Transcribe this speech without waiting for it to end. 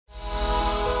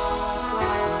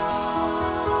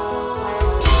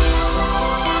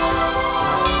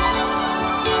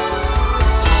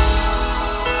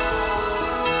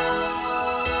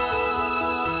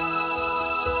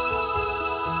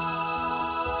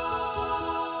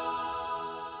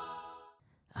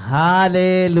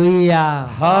Hallelujah,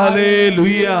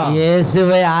 hallelujah.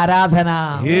 യേശുവേ ആരാധന,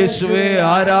 യേശുവേ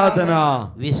ആരാധന.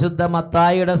 വിശുദ്ധ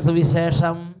മത്തായിയുടെ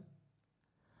സുവിശേഷം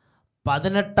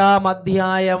 18-ാം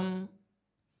അധ്യായം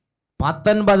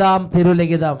 19-ാം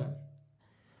തിരുലിഖിതം.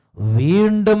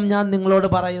 വീണ്ടും ഞാൻ നിങ്ങളോട്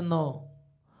പറയുന്നു,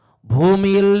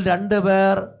 ഭൂമിയിൽ 2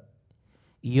 പേർ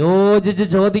യോജിച്ച്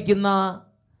ചോദിക്കുന്ന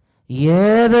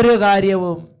ഏതൊരു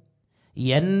കാര്യവും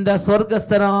എൻ്റെ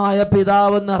സ്വർഗസ്ഥനായ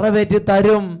പിതാവ് നിറവേറ്റി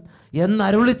തരും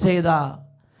എന്നരുളി ചെയ്ത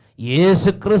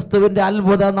യേശുക്രിസ്തുവിൻ്റെ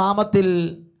അത്ഭുത നാമത്തിൽ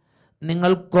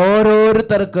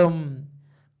നിങ്ങൾക്കോരോരുത്തർക്കും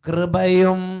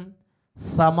കൃപയും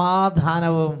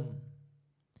സമാധാനവും.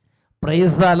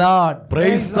 Price the Lord,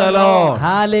 praise the Lord,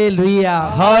 hallelujah,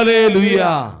 hallelujah.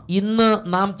 ഇന്ന്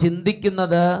നാം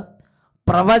ചിന്തിക്കുന്നത്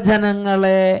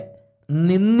പ്രവചനങ്ങളെ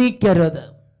നിന്ദിക്കരുത്.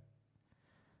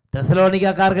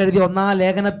 തെസ്സലോനിക്കക്കാർക്ക് എഴുതിയ 1-ാം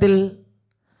ലേഖനത്തിൽ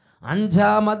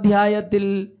 5-ാം അധ്യായത്തിൽ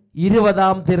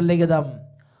 20-ാം തിരുലിഖിതം,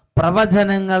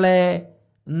 പ്രവചനങ്ങളെ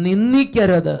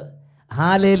നിന്ദിക്കരുത്.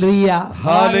 Hallelujah,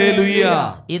 hallelujah.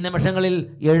 ഈ നിമിഷങ്ങളിൽ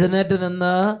എഴുന്നേറ്റ്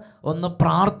നിന്ന് ഒന്ന്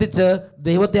പ്രാർത്ഥിച്ച്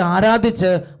ദൈവത്തെ ആരാധിച്ച്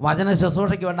വചന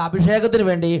ശുശ്രൂഷയ്ക്ക് വേണ്ട അഭിഷേകത്തിന്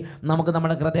വേണ്ടി നമുക്ക്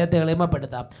നമ്മുടെ ഹൃദയത്തെ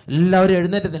എളിമപ്പെടുത്താം. എല്ലാവരും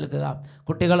എഴുന്നേറ്റ് നിൽക്കുക.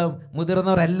 കുട്ടികളും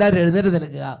മുതിർന്നവരെല്ലാവരും എഴുന്നേറ്റ്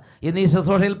നിൽക്കുക. ഇന്ന് ഈ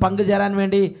ശുശ്രൂഷയിൽ പങ്കുചേരാൻ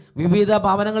വേണ്ടി വിവിധ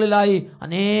ഭവനങ്ങളിലായി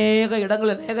അനേക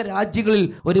ഇടങ്ങളിൽ, അനേക രാജ്യങ്ങളിൽ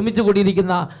ഒരുമിച്ച്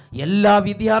കൂടിയിരിക്കുന്ന എല്ലാ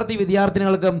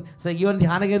വിദ്യാർത്ഥിനികൾക്കും സഗീവൻ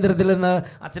ധ്യാന കേന്ദ്രത്തിൽ നിന്ന്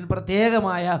അച്ഛൻ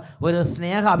പ്രത്യേകമായ ഒരു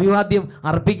സ്നേഹ അഭിവാദ്യം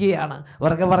അർപ്പിക്കുകയാണ്.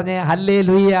 ഉറക്കെ പറഞ്ഞേ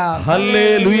ഹല്ലേലൂയ,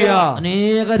 ഹല്ലേലൂയ.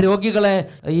 അനേക രോഗികളെ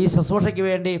ഈ ശുശ്രൂഷയ്ക്ക്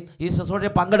വേണ്ടി, ഈ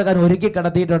ശുശ്രൂഷയിൽ പങ്കെടുക്കാൻ ഒരുക്കി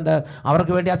കിടത്തിയിട്ടുണ്ട്.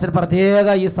 അവർക്ക് വേണ്ടി അച്ഛൻ പ്രത്യേക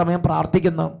ഈ സമയം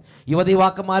പ്രാർത്ഥിക്കുന്നു.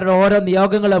 യുവതിവാക്കന്മാരുടെ ഓരോ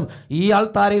നിയോഗങ്ങളും ഈ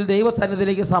ആൾത്താരയിൽ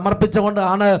ദൈവസന്നിധിയിലേക്ക്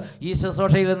സമർപ്പിച്ചുകൊണ്ടാണ് ഈ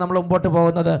ശുശ്രൂഷയിൽ നമ്മൾ മുമ്പോട്ട്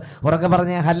പോകുന്നത്. ഉറക്കെ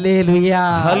പറഞ്ഞേ ഹല്ലേലൂയ,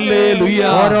 ഹല്ലേലൂയ.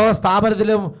 ഓരോ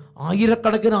സ്ഥാപനത്തിലും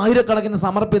ആയിരക്കണക്കിന്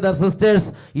സമർപ്പിത സിസ്റ്റേഴ്സ്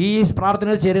ഈ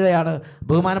പ്രാർത്ഥനയിൽ ചേരുകയാണ്.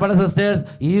 ബഹുമാനപ്പെട്ട സിസ്റ്റേഴ്സ്,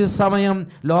 ഈ സമയം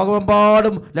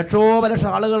ലോകമെമ്പാടും ലക്ഷോപലക്ഷം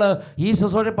ആളുകൾ ഈ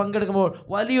ശുശ്രൂഷയിൽ പങ്കെടുക്കുമ്പോൾ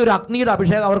വലിയൊരു അഗ്നിയുടെ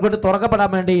അഭിഷേകം അവർക്ക് വേണ്ടി തുറക്കപ്പെടാൻ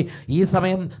വേണ്ടി ഈ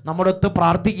സമയം നമ്മോടൊത്ത്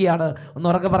പ്രാർത്ഥിക്കുകയാണ്. ഒന്ന്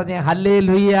ഉറക്കെ പറഞ്ഞേ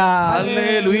ഹല്ലേലൂയ,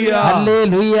 ഹല്ലേലൂയ,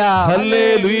 ഹല്ലേലൂയ,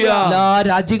 ഹല്ലേലൂയ. എല്ലാ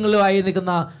രാജ്യങ്ങളിലുമായി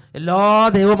നിൽക്കുന്ന എല്ലാ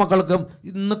ദൈവമക്കൾക്കും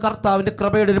ഇന്ന് കർത്താവിൻ്റെ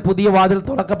കൃപയുടെ ഒരു പുതിയ വാതിൽ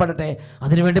തുറക്കപ്പെടട്ടെ.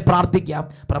 അതിനുവേണ്ടി പ്രാർത്ഥിക്കാം.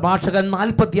 പ്രഭാഷകൻ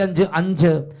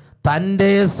 45:5,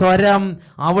 തൻ്റെ സ്വരം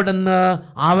അവിടുന്ന്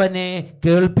അവനെ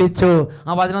കേൾപ്പിച്ചു. ആ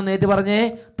വചനം നേരിട്ട് പറഞ്ഞേ,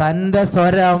 തൻ്റെ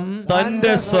സ്വരം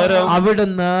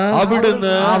അവിടുന്ന്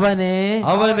അവനെ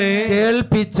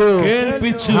കേൾപ്പിച്ചു.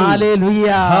 Hallelujah,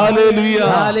 hallelujah,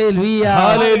 hallelujah,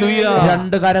 hallelujah.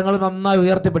 2 കരങ്ങൾ നന്നായി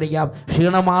ഉയർത്തിപ്പിടിക്കാം.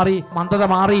 ക്ഷീണം മാറി, മന്ദത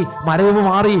മാറി, മരവിപ്പ്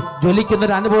മാറി, ജ്വലിക്കുന്ന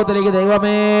ഒരു അനുഭവത്തിലേക്ക്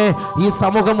ദൈവമേ ഈ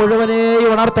സമൂഹം മുഴുവനെയും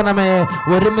ഉണർത്തണമേ.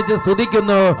 ഒരുമിച്ച്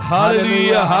സ്തുതിക്കുന്നു.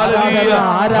 ഹല്ലേലൂയ, ഹല്ലേലൂയ,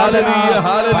 ആരാധന.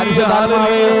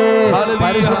 പരിശുദ്ധാത്മാവേ,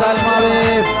 പരിശുദ്ധാത്മാവേ,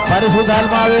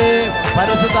 പരിശുദ്ധാത്മാവേ,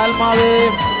 പരിശുദ്ധാത്മാവേ,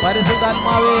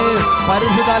 പരിശുദ്ധാത്മാവേ,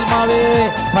 പരിശുദ്ധാത്മാവേ,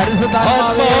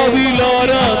 പരിശുദ്ധാത്മാവേ.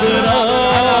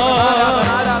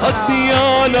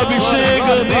 അത്യാൽ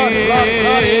അഭിഷേകമേ,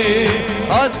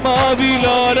 ആത്മാവിൽ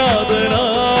ആരാധന,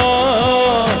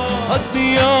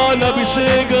 അത്യാൽ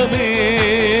അഭിഷേകമേ,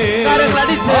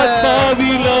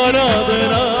 ആത്മാവിൽ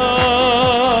ആരാധന,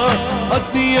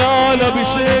 അത്യാൽ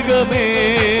അഭിഷേകമേ,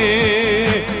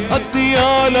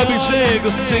 അത്യാൽ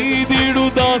അഭിഷേകം ചെയ്തിടു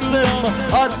ദാസന്മാർ.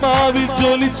 ആത്മാവിൽ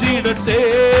ജ്വലിച്ചിടട്ടെ,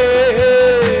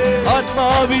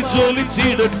 ആത്മാവിൽ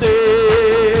ജ്വലിച്ചിടട്ടെ,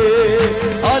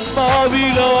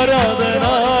 ആത്മാവിൽ ആരാധന,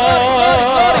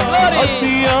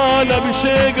 അത്യാൽ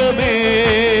അഭിഷേകമേ,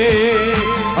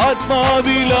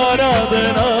 ആത്മാവിൽ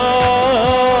ആരാധന,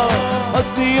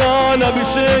 അത്യാൽ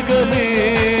അഭിഷേകമേ.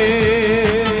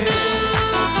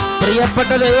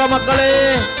 പ്രിയപ്പെട്ട ദൈവമക്കളെ,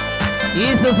 ഈ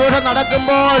ശുശ്രൂഷ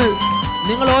നടക്കുമ്പോൾ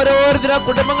നിങ്ങൾ ഓരോരുത്തരും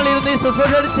കുടുംബങ്ങളിൽ ഇരുന്ന് ഈ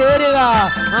ശുശ്രൂഷയിൽ ചേരുക.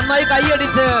 നന്നായി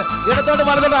കൈയടിച്ച് ഇടത്തോട്ട്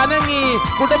വലത്തോട്ട് അനങ്ങി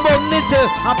കുടുംബം ഒന്നിച്ച്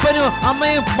അപ്പനും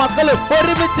അമ്മയും മക്കളും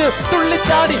ഒരുമിച്ച്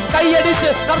തുള്ളിച്ചാടി കൈയടിച്ച്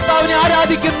കർത്താവിനെ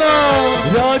ആരാധിക്കുന്നു.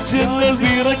 രാജ്യങ്ങൾ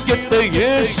വിറയ്ക്കട്ടെ,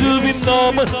 യേശുവിൻ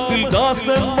നാമത്തിൽ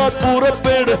ദാസന്മാർ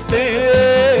പുറപ്പെടട്ടെ,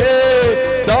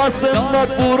 ദാസന്മാർ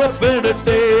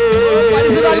പുറപ്പെടട്ടെ,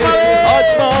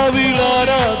 ആത്മാവിൽ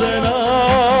ആരാധന,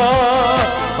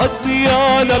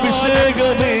 അത്യാൽ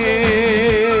അഭിഷേകമേ,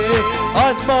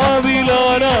 ആത്മാവിൽ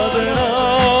ആരാധന,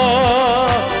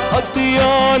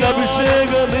 അത്യാൽ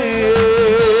അഭിഷേകമേ.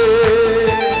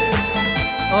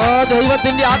 ഓ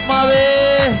ദൈവത്തിന്റെ ആത്മാവേ,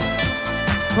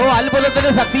 ഓ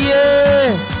അത്ഭുതത്തിന്റെ ശക്തിയേ,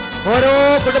 ഓരോ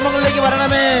കുടുംബങ്ങളിലേക്ക്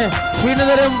വരണമേ.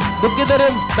 ക്ഷീണിതരും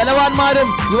ദുഃഖിതരും ബലവാന്മാരും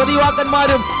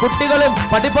യുവതിയുവാക്കന്മാരും കുട്ടികളും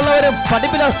പഠിപ്പുള്ളവരും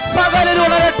പഠിപ്പില്ല സകലരും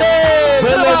ഉണരട്ടെ.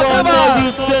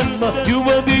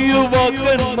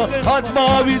 യുവതിയുവാക്കന്മാർ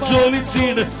ആത്മാവിൽ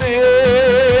ജ്വലിച്ചിടട്ടെ,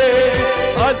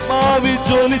 ആത്മാവിൽ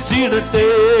ജ്വലിച്ചിടട്ടെ.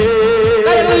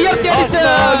 ഉയർത്തിയടിച്ച്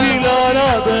ആത്മാവിൽ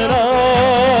ആരാധന,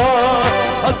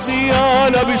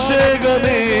 അഗ്നിയാൽ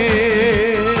അഭിഷേകമേ.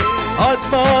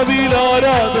 ആത്മാവിൽ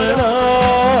ആരാധന,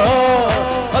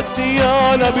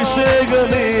 അഗ്നിയാൽ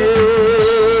അഭിഷേകമേ.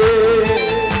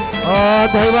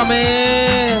 ദൈവമേ,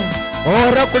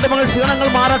 ഓരോ കുടുംബങ്ങൾ ക്ഷീണങ്ങൾ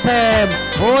മാറട്ടെ,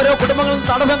 ഓരോ കുടുംബങ്ങളും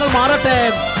തടസ്സങ്ങൾ മാറട്ടെ,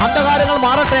 അന്ധകാരങ്ങൾ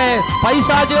മാറട്ടെ,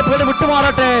 പൈശാചിക പേര്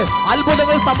വിട്ടുമാറട്ടെ,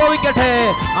 അത്ഭുതങ്ങൾ സംഭവിക്കട്ടെ.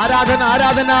 ആരാധന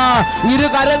ആരാധന, ഇരു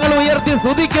കരങ്ങൾ ഉയർത്തി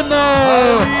സ്തുതിക്കുന്നു.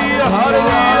 ആരാധന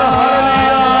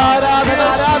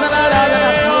ആരാധന ആരാധന.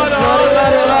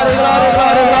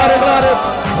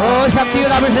 ഓ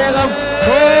ശക്തിയുടെ അഭിഷേകം,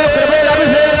 ഓ കൃപയുടെ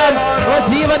അഭിഷേകം, ഓ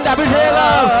ജീവന്റെ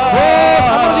അഭിഷേകം, ഓ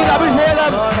സമൃദ്ധിയുടെ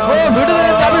അഭിഷേകം, ഓ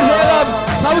വിടുതലിന്റെ അഭിഷേകം,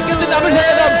 സൗഖ്യത്തിന്റെ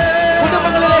അഭിഷേകം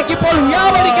കുടുംബങ്ങളിലേക്ക് ഇപ്പോൾ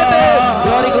വ്യാപരിക്കട്ടെ.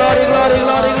 Glory glory glory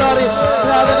glory glory.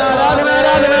 ആരാധന ആരാധന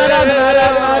ആരാധന ആരാധന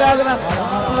ആരാധന ആരാധന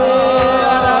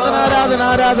ആരാധന ആരാധന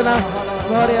ആരാധന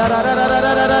ഗ്ലോറി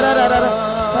ആരാധന.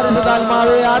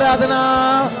 പരിശുദ്ധാത്മാവേ ആരാധന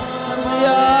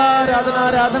ആരാധന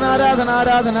ആരാധന ആരാധന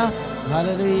ആരാധന.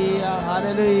 Hallelujah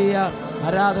hallelujah.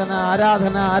 ആരാധന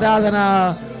ആരാധന ആരാധന.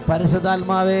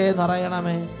 പരിശുദ്ധാത്മാവേ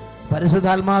നിറയണമേ,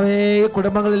 പരിശുദ്ധാത്മാവേ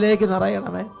കുടുംബങ്ങളിലേക്ക്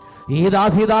നിറയണമേ, ഈ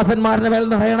ദാസീദാസന്മാരുടെ മേൽ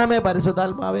നിറയണമേ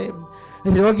പരിശുദ്ധാത്മാവേ.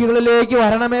 രോഗികളിലേക്ക്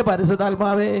വരണമേ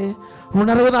പരിശുദ്ധാത്മാവേ.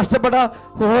 ഉണർവ് നഷ്ടപ്പെട്ട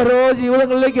ഓരോ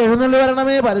ജീവിതങ്ങളിലേക്ക് എഴുന്നള്ളി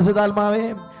വരണമേ പരിശുദ്ധാത്മാവേ.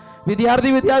 വിദ്യാർത്ഥി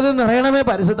നിറയണമേ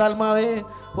പരിശുദ്ധാത്മാവേ.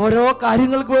 ഓരോ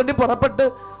കാര്യങ്ങൾക്ക് വേണ്ടി പുറപ്പെട്ട്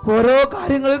ഓരോ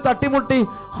കാര്യങ്ങളിൽ തട്ടിമുട്ടി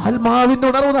ആത്മാവിൻ്റെ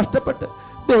ഉണർവ് നഷ്ടപ്പെട്ട്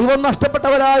ദൈവം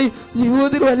നഷ്ടപ്പെട്ടവരായി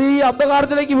ജീവിതത്തിൽ വലിയ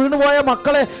അന്ധകാരത്തിലേക്ക് വീണുപോയ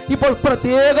മക്കളെ ഇപ്പോൾ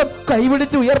പ്രത്യേകം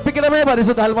കൈപിടിച്ച് ഉയർപ്പിക്കണമേ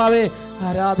പരിശുദ്ധാത്മാവേ.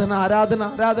 ആരാധന ആരാധന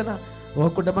ആരാധന. ഓ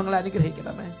കുടുംബങ്ങളെ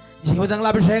അനുഗ്രഹിക്കണമേ, ജീവിതങ്ങളെ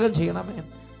അഭിഷേകം ചെയ്യണമേ.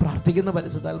 പ്രാർത്ഥിക്കുന്നു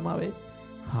പരിശുദ്ധാത്മാവേ.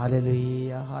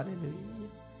 Hallelujah hallelujah.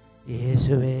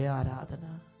 യേശുവേ ആരാധന,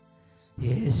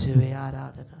 യേശുവേ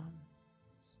ആരാധന.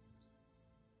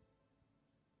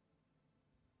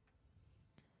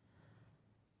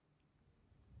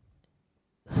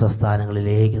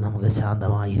 സ്വസ്ഥാനങ്ങളിലേക്ക് നമുക്ക്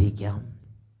ശാന്തമായിരിക്കാം.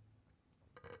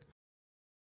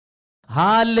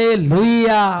 Hallelujah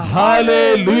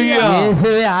hallelujah.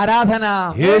 യേശുവേ ആരാധന,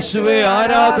 യേശുവേ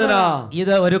ആരാധന.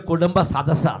 ഇത് ഒരു കുടുംബ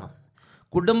സദസ്സാണ്.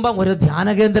 കുടുംബം ഒരു ധ്യാന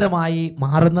കേന്ദ്രമായി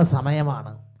മാറുന്ന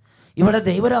സമയമാണ്. ഇവിടെ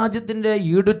ദൈവരാജ്യത്തിൻ്റെ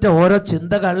ഈടുറ്റ ഓരോ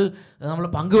ചിന്തകൾ നമ്മൾ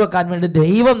പങ്കുവെക്കാൻ വേണ്ടി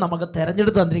ദൈവം നമുക്ക്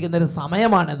തെരഞ്ഞെടുത്ത് തന്നിരിക്കുന്ന ഒരു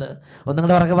സമയമാണിത്.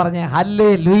 ഒന്നുകൂടെ ഉറക്കെ പറഞ്ഞേ,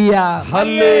 ഹല്ലേലൂയ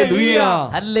ഹല്ലേലൂയ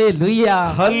ഹല്ലേലൂയ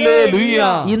ഹല്ലേലൂയ.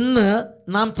 ഇന്ന്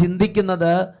നാം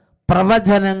ചിന്തിക്കുന്നത്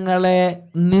പ്രവചനങ്ങളെ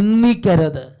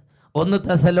നിന്ദിക്കരുത്. 1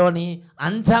 തെസ്സലോനി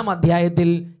 5-ാം അധ്യായത്തിൽ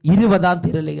 20-ാം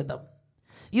തിരുലിഖിതം.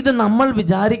 ഇത് നമ്മൾ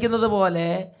വിചാരിക്കുന്നത് പോലെ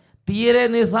തീരെ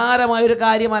നിസ്സാരമായൊരു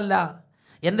കാര്യമല്ല.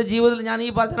 എൻ്റെ ജീവിതത്തിൽ ഞാൻ ഈ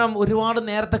വചനം ഒരുപാട്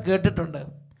നേരത്തെ കേട്ടിട്ടുണ്ട്.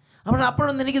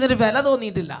 അപ്പോഴൊന്നും എനിക്കിതൊരു വില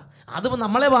തോന്നിയിട്ടില്ല. അത്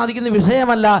നമ്മളെ ബാധിക്കുന്ന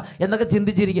വിഷയമല്ല എന്നൊക്കെ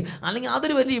ചിന്തിച്ചിരിക്കും, അല്ലെങ്കിൽ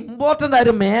അതൊരു വലിയ ഇമ്പോർട്ടൻ്റ്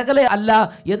ആയൊരു മേഖല അല്ല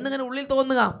എന്നിങ്ങനെ ഉള്ളിൽ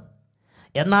തോന്നുക.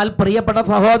 എന്നാൽ പ്രിയപ്പെട്ട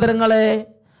സഹോദരങ്ങളെ,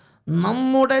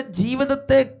 നമ്മുടെ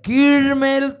ജീവിതത്തെ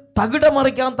കീഴ്മേൽ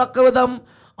തകിടമറിക്കാൻ തക്കവിധം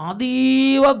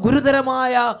അതീവ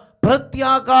ഗുരുതരമായ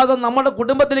പ്രത്യാഘാതം നമ്മുടെ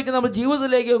കുടുംബത്തിലേക്ക്, നമ്മുടെ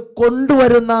ജീവിതത്തിലേക്ക്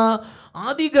കൊണ്ടുവരുന്ന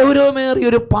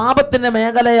അതിഗൗരവമേറിയൊരു പാപത്തിൻ്റെ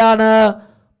മേഖലയാണ്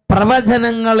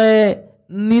പ്രവചനങ്ങളെ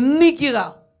നിന്ദിക്കുക.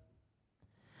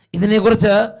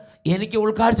 ഇതിനെക്കുറിച്ച് എനിക്ക്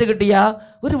ഉൾക്കാഴ്ച കിട്ടിയ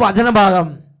ഒരു വചനഭാഗം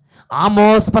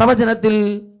ആമോസ് പ്രവചനത്തിൽ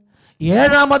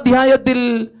 7-ാം അധ്യായത്തിൽ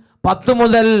 10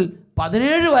 മുതൽ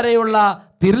 17 വരെയുള്ള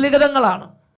തിരുലിഖിതങ്ങളാണ്.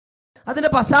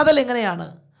 അതിൻ്റെ പശ്ചാത്തലം എങ്ങനെയാണ്?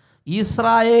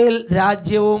 ഇസ്രായേൽ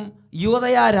രാജ്യവും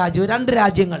യൂദയ രാജ്യവും 2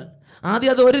 രാജ്യങ്ങൾ.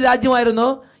 ആദ്യം അത് ഒരു രാജ്യമായിരുന്നു.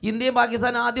 ഇന്ത്യയും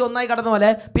പാകിസ്ഥാനും ആദ്യം ഒന്നായി കടന്ന പോലെ,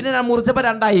 പിന്നെ മുറിച്ചപ്പോൾ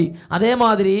 2ആയി.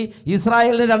 അതേമാതിരി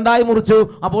ഇസ്രായേലിന് 2ആയി മുറിച്ചു.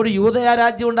 അപ്പോൾ ഒരു യൂദയ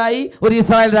രാജ്യം ഉണ്ടായി, ഒരു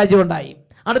ഇസ്രായേൽ രാജ്യം ഉണ്ടായി.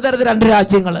 അടുത്തടുത്ത് 2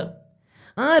 രാജ്യങ്ങൾ.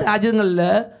 ആ രാജ്യങ്ങളിൽ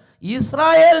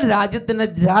ഇസ്രായേൽ രാജ്യത്തിൻ്റെ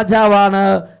രാജാവാണ്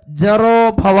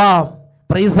ജെറോബവാം.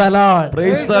 Praise the Lord.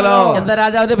 Praise the Lord. എന്താ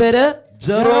രാജാവിന്റെ പേര്?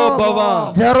 ജെറോബവാം.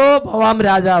 ജെറോബവാം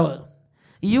രാജാവ്.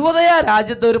 യൂദയ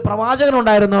രാജ്യത്ത് ഒരു പ്രവാചകൻ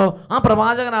ഉണ്ടായിരുന്നു. ആ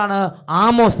പ്രവാചകനാണ്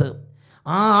ആമോസ്.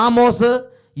 ആ ആമോസ്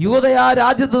യൂദയ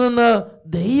രാജ്യത്ത് നിന്ന്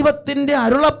ദൈവത്തിൻ്റെ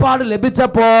അരുളപ്പാട്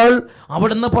ലഭിച്ചപ്പോൾ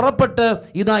അവിടുന്ന് പുറപ്പെട്ട്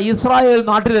ഇതാ ഇസ്രായേൽ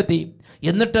നാട്ടിലെത്തി.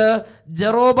 എന്നിട്ട്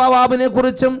ജെറോബവാമിനെ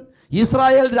കുറിച്ചും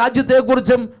ഇസ്രായേൽ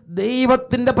രാജ്യത്തെക്കുറിച്ചും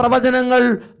ദൈവത്തിൻ്റെ പ്രവചനങ്ങൾ,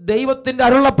 ദൈവത്തിൻ്റെ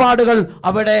അരുളപ്പാടുകൾ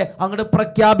അവിടെ അങ്ങോട്ട്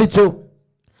പ്രഖ്യാപിച്ചു.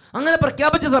 അങ്ങനെ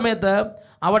പ്രഖ്യാപിച്ച സമയത്ത്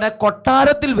അവിടെ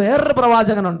കൊട്ടാരത്തിൽ വേറൊരു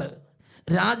പ്രവാചകനുണ്ട്.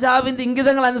 രാജാവിൻ്റെ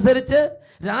ഇംഗിതങ്ങൾ അനുസരിച്ച്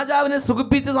രാജാവിനെ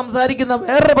സുഖിപ്പിച്ച് സംസാരിക്കുന്ന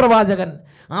വേറൊരു പ്രവാചകൻ.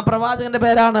 ആ പ്രവാചകൻ്റെ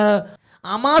പേരാണ്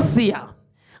അമാസിയ.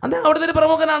 അദ്ദേഹം അവിടുത്തെ ഒരു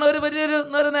പ്രമുഖനാണ്, ഒരു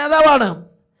വലിയൊരു നേതാവാണ്.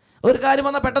 ഒരു കാര്യം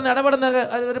വന്നാൽ പെട്ടെന്ന് ഇടപെടുന്ന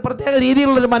ഒരു പ്രത്യേക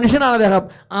രീതിയിലുള്ളൊരു മനുഷ്യനാണ് അദ്ദേഹം,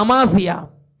 അമാസിയ.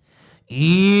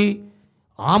 ഈ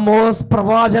ആമോസ്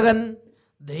പ്രവാചകൻ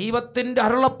ദൈവത്തിൻ്റെ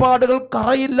അരുളപ്പാടുകൾ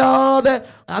കറയില്ലാതെ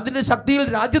അതിൻ്റെ ശക്തിയിൽ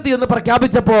രാജ്യത്ത് എന്ന്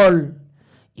പ്രഖ്യാപിച്ചപ്പോൾ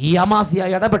ഈ അമാസ്യ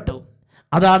ഇടപെട്ടു.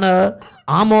 അതാണ്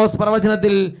ആമോസ്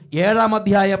പ്രവചനത്തിൽ 7-ാം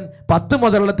അധ്യായം 10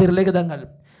 മുതലുള്ള തിരുലിഖിതങ്ങൾ.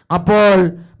 അപ്പോൾ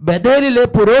ബഥേലിലെ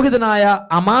പുരോഹിതനായ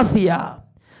അമാസ്യ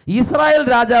ഇസ്രായേൽ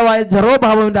രാജാവായ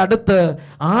ജെറോബാമിന്റെ അടുത്ത്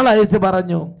ആളയച്ച്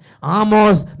പറഞ്ഞു,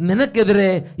 ആമോസ് നിനക്കെതിരെ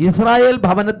ഇസ്രായേൽ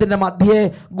ഭവനത്തിന്റെ മധ്യേ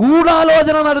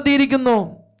ഗൂഢാലോചന നടത്തിയിരിക്കുന്നു.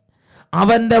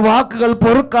 അവന്റെ വാക്കുകൾ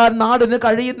പൊറുക്കാൻ നാടിന്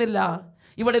കഴിയുന്നില്ല.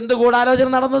 ഇവിടെ എന്ത് ഗൂഢാലോചന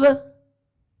നടന്നത്?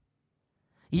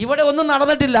 ഇവിടെ ഒന്നും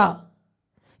നടന്നിട്ടില്ല.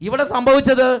 ഇവിടെ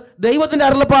സംഭവിച്ചത് ദൈവത്തിന്റെ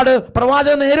അരുളപ്പാട്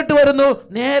പ്രവാചകൻ നേരിട്ട് വരുന്നു,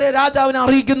 നേരെ രാജാവിനെ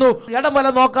അറിയിക്കുന്നു, ഇടം വല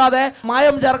നോക്കാതെ,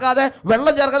 മായം ചേർക്കാതെ,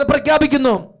 വെള്ളം ചേർക്കാതെ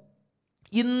പ്രഖ്യാപിക്കുന്നു.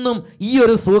 ഇന്നും ഈ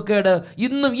ഒരു സൂക്കേട്,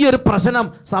 ഇന്നും ഈ ഒരു പ്രശ്നം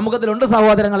സമൂഹത്തിലുണ്ട്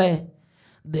സഹോദരങ്ങളെ.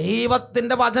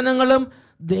 ദൈവത്തിൻ്റെ വചനങ്ങളും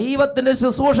ദൈവത്തിൻ്റെ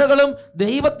ശുശ്രൂഷകളും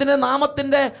ദൈവത്തിൻ്റെ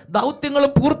നാമത്തിൻ്റെ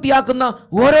ദൗത്യങ്ങളും പൂർത്തിയാക്കുന്ന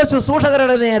ഓരോ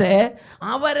ശുശ്രൂഷകരുടെ നേരെ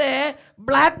അവരെ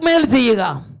ബ്ലാക്ക്മെയിൽ ചെയ്യുക,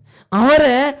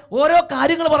 അവരെ ഓരോ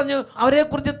കാര്യങ്ങൾ പറഞ്ഞ്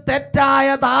അവരെക്കുറിച്ച് തെറ്റായ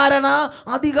ധാരണ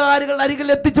അധികാരികളുടെ അരികിൽ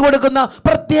എത്തിച്ചു കൊടുക്കുന്ന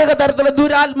പ്രത്യേക തരത്തിലുള്ള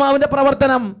ദുരാത്മാവിൻ്റെ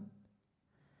പ്രവർത്തനം.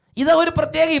 ഇത് ഒരു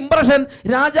പ്രത്യേക ഇംപ്രഷൻ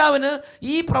രാജാവിന്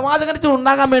ഈ പ്രവാചകനെ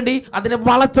ഉണ്ടാകാൻ വേണ്ടി അതിനെ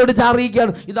വളച്ചൊടിച്ച്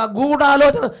അറിയിക്കുകയാണ്. ഇതാ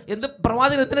ഗൂഢാലോചന. എന്ത്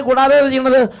പ്രവാചകൻ എന്തിന് ഗൂഢാലോചന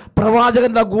ചെയ്യുന്നത്?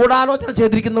 പ്രവാചകൻ ഗൂഢാലോചന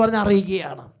ചെയ്തിരിക്കുന്നു പറഞ്ഞ്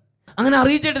അറിയിക്കുകയാണ്. അങ്ങനെ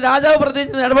അറിയിച്ചിട്ട് രാജാവ്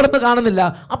പ്രത്യേകിച്ച് ഇടപെടുന്ന കാണുന്നില്ല.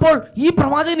 അപ്പോൾ ഈ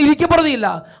പ്രവാചകൻ ഇരിക്കപ്പെടുകയില്ല.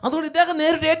 അതുകൊണ്ട് ഇദ്ദേഹം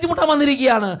നേരിട്ട് ഏറ്റുമുട്ടാൻ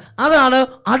വന്നിരിക്കുകയാണ്. അതാണ്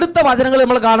അടുത്ത വചനങ്ങൾ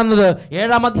നമ്മൾ കാണുന്നത്.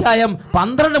 7-ാം അധ്യായം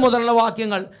 12 മുതലുള്ള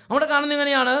വാക്യങ്ങൾ അവിടെ കാണുന്നത്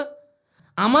എങ്ങനെയാണ്?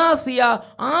 അമാസ്യ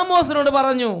ആമോസിനോട്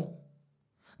പറഞ്ഞു,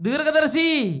 ദീർഘദർശി,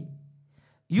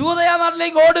 യൂദയ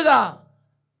നാട്ടിലേക്ക് ഓടുക,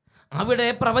 അവിടെ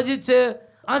പ്രവചിച്ച്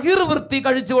അഹിർവൃത്തി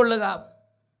കഴിച്ചുകൊള്ളുക.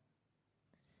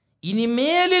 ഇനി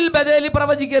മേലിൽ ബഥേലിൽ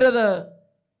പ്രവചിക്കരുത്.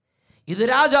 ഇത്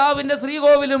രാജാവിൻ്റെ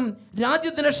ശ്രീകോവിലും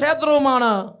രാജ്യത്തിൻ്റെ ക്ഷേത്രവുമാണ്.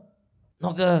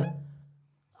 നോക്ക്,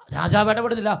 രാജാവ്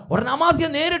ഇടപെടുന്നില്ല. ഉടനെ അമാസ്യ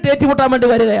നേരിട്ട് ഏറ്റുമുട്ടാൻ വേണ്ടി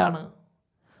വരികയാണ്.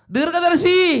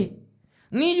 ദീർഘദർശി,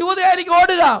 നീ യൂദയയിലേക്ക്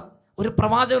ഓടുക. ഒരു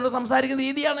പ്രവാചകനോട് സംസാരിക്കുന്ന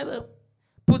രീതിയാണിത്.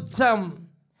 പുച്ഛം,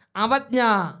 അവജ്ഞ,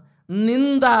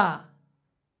 നിന്ദ,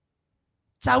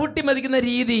 ചവിട്ടി മതിക്കുന്ന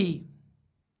രീതി.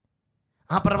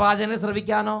 ആ പ്രവാചകനെ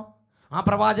ശ്രവിക്കാനോ, ആ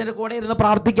പ്രവാചകൻ്റെ കൂടെ ഇരുന്ന്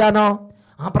പ്രാർത്ഥിക്കാനോ,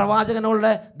 ആ പ്രവാചകനോട്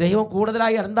ദൈവം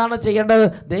കൂടുതലായി എന്താണ് ചെയ്യേണ്ടത്,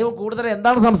 ദൈവം കൂടുതൽ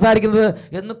എന്താണ് സംസാരിക്കുന്നത്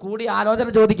എന്ന് കൂടി ആലോചന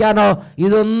ചോദിക്കാനോ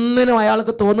ഇതൊന്നിനും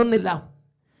അയാൾക്ക് തോന്നുന്നില്ല.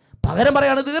 പകരം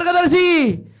പറയാണ്, ദീർഘദർശി,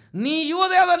 നീ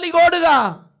യൂദയയിലേക്ക് ഓടുക,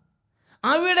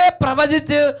 അവിടെ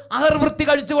പ്രവചിച്ച് അഹിർവൃത്തി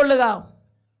കഴിച്ചുകൊള്ളുക.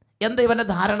 എന്താ ഇവൻ്റെ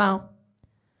ധാരണ?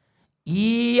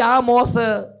 ഈ ആമോസ്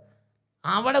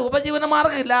അവിടെ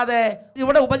ഉപജീവനമാർഗം ഇല്ലാതെ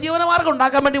ഇവിടെ ഉപജീവനമാർഗം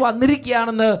ഉണ്ടാക്കാൻ വേണ്ടി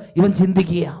വന്നിരിക്കുകയാണെന്ന് ഇവൻ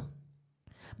ചിന്തിക്കുക.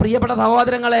 പ്രിയപ്പെട്ട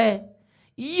സഹോദരങ്ങളെ,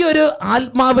 ഈ ഒരു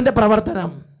ആത്മാവിൻ്റെ പ്രവർത്തനം,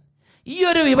 ഈ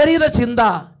ഒരു വിപരീത ചിന്ത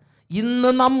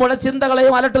ഇന്ന് നമ്മുടെ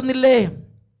ചിന്തകളെയും അലട്ടുന്നില്ലേ?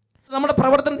 നമ്മുടെ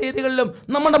പ്രവർത്തന രീതികളിലും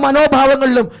നമ്മുടെ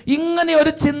മനോഭാവങ്ങളിലും ഇങ്ങനെ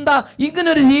ഒരു ചിന്ത, ഇങ്ങനെ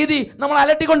ഒരു രീതി നമ്മൾ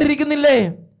അലട്ടിക്കൊണ്ടിരിക്കുന്നില്ലേ?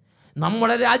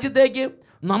 നമ്മുടെ രാജ്യത്തേക്ക്,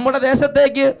 നമ്മുടെ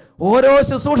ദേശത്തേക്ക് ഓരോ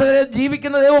ശുശ്രൂഷകരെ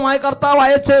ജീവിക്കുന്ന ദൈവമായ കർത്താവ്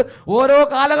അയച്ച് ഓരോ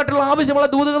കാലഘട്ടത്തിലും ആവശ്യമുള്ള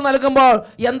ദൂതുകൾ നൽകുമ്പോൾ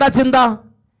എന്താ ചിന്ത?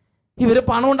 ഇവർ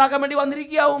പണം ഉണ്ടാക്കാൻ വേണ്ടി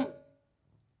വന്നിരിക്കാവും,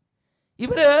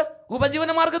 ഇവര്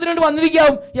ഉപജീവന മാർഗത്തിന് വേണ്ടി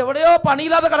വന്നിരിക്കാവും. എവിടെയോ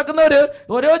പണിയില്ലാതെ കിടക്കുന്നവർ,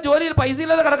 ഓരോ ജോലിയിൽ പൈസ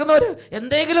ഇല്ലാതെ കിടക്കുന്നവർ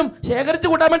എന്തെങ്കിലും ശേഖരിച്ചു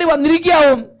കൂട്ടാൻ വേണ്ടി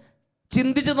വന്നിരിക്കാവും.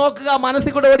 ചിന്തിച്ച് നോക്കുക,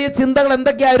 മനസ്സിൽ കൂടെ ഓടിയ ചിന്തകൾ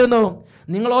എന്തൊക്കെയായിരുന്നു?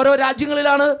 നിങ്ങൾ ഓരോ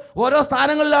രാജ്യങ്ങളിലാണ്, ഓരോ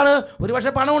സ്ഥാനങ്ങളിലാണ്.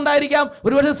 ഒരുപക്ഷെ പണം ഉണ്ടായിരിക്കാം,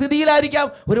 ഒരുപക്ഷെ സ്ഥിതിയിലായിരിക്കാം,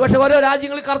 ഒരുപക്ഷെ ഓരോ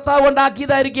രാജ്യങ്ങളിൽ കർത്താവ്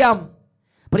ഉണ്ടാക്കിയതായിരിക്കാം.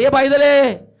 പ്രിയ പൈതലേ,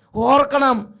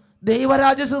 ഓർക്കണം,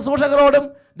 ദൈവരാജ്യ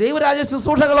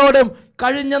ശുശ്രൂഷകളോടും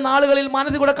കഴിഞ്ഞ നാളുകളിൽ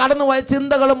മനസ്സിൽ കൂടെ കടന്നുപോയ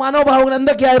ചിന്തകളും മനോഭാവങ്ങളും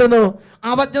എന്തൊക്കെയായിരുന്നു?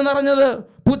 അവജ്ഞ നിറഞ്ഞത്,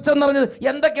 പുച്ഛം നിറഞ്ഞത്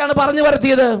എന്തൊക്കെയാണ് പറഞ്ഞു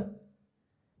വരുത്തിയത്?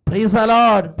 Praise the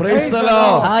Lord. Praise the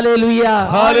Lord. Hallelujah.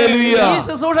 Hallelujah. ഈ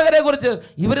ശുശ്രൂഷകരെ കുറിച്ച്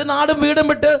ഇവര് നാടും വീടും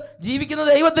വിട്ട് ജീവിക്കുന്ന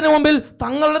ദൈവത്തിന് മുമ്പിൽ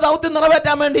തങ്ങളുടെ ദൗത്യം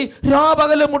നിറവേറ്റാൻ വേണ്ടി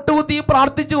രാപകല് മുട്ടുകുത്തി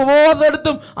പ്രാർത്ഥിച്ചു ഉപവാസം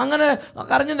എടുത്തും അങ്ങനെ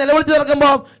കരഞ്ഞ് നിലവിളിച്ച്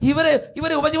നടക്കുമ്പോൾ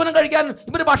ഇവര് ഉപജീവനം കഴിക്കാൻ,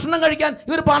 ഇവര് ഭക്ഷണം കഴിക്കാൻ,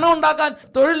 ഇവർ പണം ഉണ്ടാക്കാൻ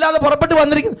തൊഴിലില്ലാതെ പുറപ്പെട്ട്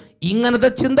വന്നിരിക്കുന്നു. ഇങ്ങനത്തെ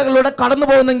ചിന്തകളിലൂടെ കടന്നു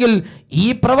പോകുന്നെങ്കിൽ ഈ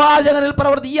പ്രവാചകനിൽ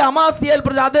ഈ അമാസ്യയിൽ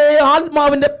അതേ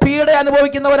ആത്മാവിന്റെ പീഡ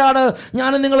അനുഭവിക്കുന്നവരാണ്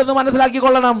ഞാനും നിങ്ങളൊന്ന്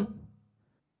മനസ്സിലാക്കിക്കൊള്ളണം.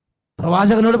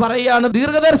 പ്രവാചകനോട് പറയുകയാണ്,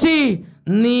 ദീർഘദർശി,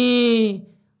 നീ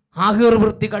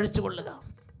ആഹിർവൃത്തി കഴിച്ചുകൊള്ളുക,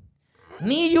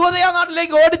 നീ യൂദയ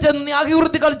നാട്ടിലേക്ക് ഓടിച്ചെന്ന് നീ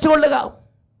ആഹിർവൃത്തി കഴിച്ചുകൊള്ളുക.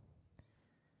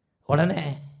 ഉടനെ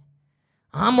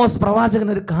ആമോസ് പ്രവാചകൻ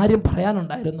ഒരു കാര്യം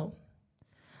പറയാനുണ്ടായിരുന്നു.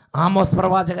 ആമോസ്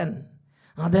പ്രവാചകൻ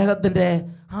അദ്ദേഹത്തിൻ്റെ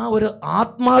ആ ഒരു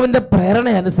ആത്മാവിൻ്റെ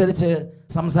പ്രേരണ അനുസരിച്ച്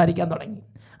സംസാരിക്കാൻ തുടങ്ങി.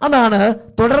 അതാണ്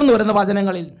തുടർന്ന് വരുന്ന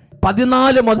വചനങ്ങളിൽ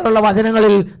 14 മുതലുള്ള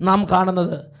വചനങ്ങളിൽ നാം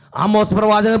കാണുന്നത്. ആമോസ്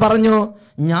പ്രവാചകൻ പറഞ്ഞു,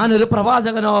 ഞാനൊരു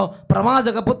പ്രവാചകനോ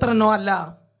പ്രവാചക പുത്രനോ അല്ല,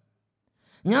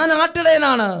 ഞാൻ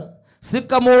ആട്ടിടയനാണ്,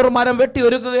 സിക്കമൂർ മരം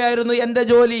വെട്ടിയൊരുക്കുകയായിരുന്നു എൻ്റെ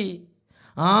ജോലി.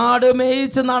 ആട്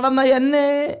മേയിച്ച് നടന്ന എന്നെ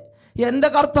എൻ്റെ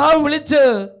കർത്താവ് വിളിച്ച്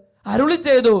അരുളി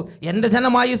ചെയ്തു, എൻ്റെ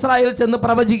ജനമായ ഇസ്രായേൽ ചെന്ന്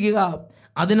പ്രവചിക്കുക.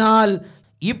 അതിനാൽ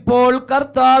ഇപ്പോൾ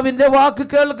കർത്താവിൻ്റെ വാക്ക്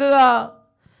കേൾക്കുക.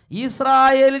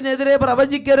 ഇസ്രായേലിനെതിരെ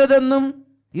പ്രവചിക്കരുതെന്നും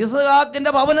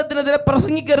ഇസ്ഹാക്കിന്റെ ഭവനത്തിനെതിരെ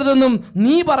പ്രസംഗിക്കരുതെന്നും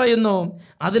നീ പറയുന്നു.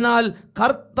 അതിനാൽ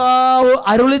കർത്താവ്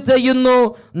അരുളി ചെയ്യുന്നു,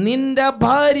 നിന്റെ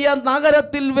ഭാര്യ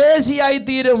നഗരത്തിൽ വേശ്യയായി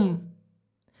തീരും,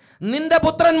 നിന്റെ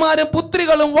പുത്രന്മാരും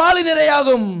പുത്രികളും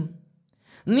വാളിനിരയാകും,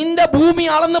 നിന്റെ ഭൂമി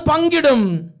അളന്ന് പങ്കിടും,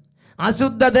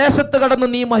 അശുദ്ധ ദേശത്ത് കടന്ന്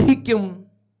നീ മരിക്കും.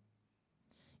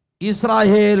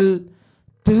 ഇസ്രായേൽ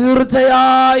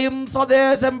തീർച്ചയായും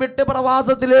സ്വദേശം വിട്ട്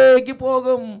പ്രവാസത്തിലേക്ക്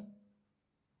പോകും.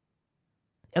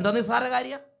 എന്താ നിസ്സാര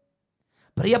കാര്യം?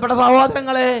 പ്രിയപ്പെട്ട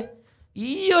സഹോദരങ്ങളെ,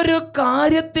 ഈ ഒരു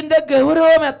കാര്യത്തിൻ്റെ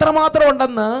ഗൗരവം എത്രമാത്രം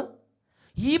ഉണ്ടെന്ന്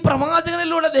ഈ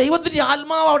പ്രവാചകനിലൂടെ ദൈവത്തിൻ്റെ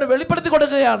ആത്മാവ് അവിടെ വെളിപ്പെടുത്തി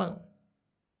കൊടുക്കുകയാണ്.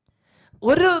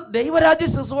 ഒരു ദൈവരാജ്യ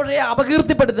ശുശ്രൂഷയെ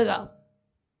അപകീർത്തിപ്പെടുത്തുക,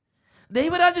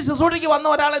 ദൈവരാജ്യ ശുശ്രൂഷയ്ക്ക് വന്ന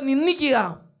ഒരാളെ നിന്ദിക്കുക,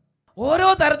 ഓരോ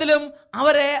തരത്തിലും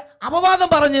അവരെ അപവാദം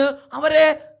പറഞ്ഞ് അവരെ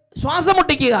ശ്വാസം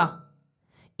മുട്ടിക്കുക,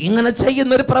 ഇങ്ങനെ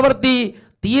ചെയ്യുന്നൊരു പ്രവൃത്തി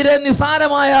തീരെ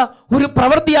നിസ്സാരമായ ഒരു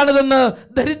പ്രവൃത്തിയാണിതെന്ന്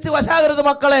ധരിച്ച് വശാകരുത്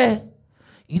മക്കളെ.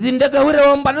 ഇതിൻ്റെ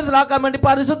ഗൗരവം മനസ്സിലാക്കാൻ വേണ്ടി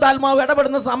പരിശുദ്ധാത്മാവ്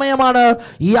ഇടപെടുന്ന സമയമാണ്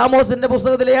ഈ ആമോസിന്റെ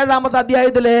പുസ്തകത്തിലെ 7-ാമത്തെ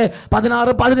അധ്യായത്തിലെ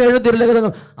 16-17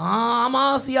 തിരുലേഖനങ്ങൾ.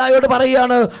 ആമാസിയായോട്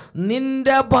പറയുകയാണ്,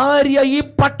 നിന്റെ ഭാര്യ ഈ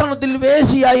പട്ടണത്തിൽ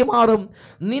വേശ്യയായി മാറും,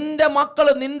 നിന്റെ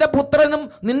മക്കളും നിന്റെ പുത്രനും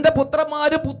നിന്റെ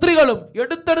പുത്രന്മാരും പുത്രികളും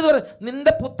എടുത്തെടുത്ത്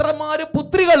നിന്റെ പുത്രന്മാരും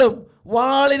പുത്രികളും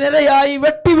വാളിനിരയായി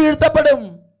വെട്ടി വീഴ്ത്തപ്പെടും.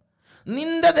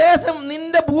 നിന്റെ ദേശം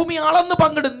നിന്റെ ഭൂമി അളന്ന്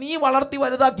പങ്കിടും. നീ വളർത്തി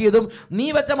വലുതാക്കിയതും നീ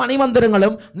വെച്ച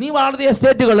മണിമന്ദിരങ്ങളും നീ വളർത്തിയ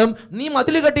എസ്റ്റേറ്റുകളും നീ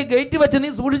മതിൽ കെട്ടി ഗേറ്റ് വെച്ച് നീ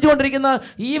സൂക്ഷിച്ചുകൊണ്ടിരിക്കുന്ന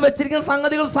ഈ വെച്ചിരിക്കുന്ന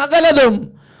സംഗതികൾ സകലതും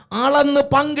അളന്ന്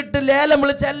പങ്കിട്ട് ലേലം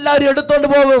വിളിച്ച് എല്ലാവരും എടുത്തോണ്ട്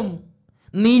പോകും.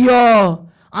 നീയോ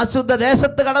അശുദ്ധ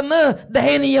ദേശത്ത് കടന്ന്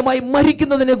ദയനീയമായി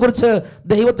മരിക്കുന്നതിനെ കുറിച്ച്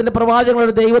ദൈവത്തിൻ്റെ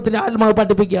പ്രവാചകങ്ങളുടെ ദൈവത്തിൻ്റെ ആത്മാവ്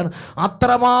പഠിപ്പിക്കുകയാണ്.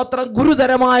 അത്രമാത്രം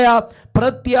ഗുരുതരമായ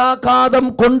പ്രത്യാഘാതം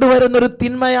കൊണ്ടുവരുന്നൊരു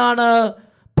തിന്മയാണ്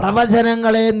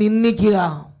പ്രവചനങ്ങളെ നിന്ദിക്കുക.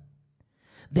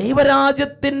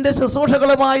 ദൈവരാജ്യത്തിൻ്റെ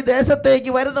ശുശ്രൂഷകളുമായി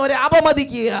ദേശത്തേക്ക് വരുന്നവരെ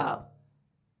അപമതിക്കുക.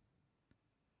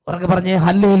 ഉറക്കെ പറഞ്ഞേ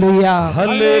ഹല്ലേലൂയ,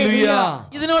 ഹല്ലേലൂയ.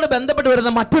 ഇതിനോട് ബന്ധപ്പെട്ട് വരുന്ന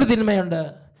മറ്റൊരു തിന്മയുണ്ട്.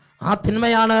 ആ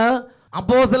തിന്മയാണ്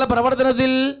അപ്പോസ്തല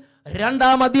പ്രവർത്തനത്തിൽ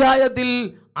 2-ാം അധ്യായത്തിൽ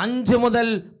 5 മുതൽ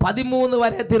 13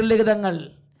 വരെ തിരുലിഖിതങ്ങൾ.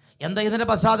 എന്താ ഇതിന്റെ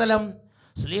പശ്ചാത്തലം?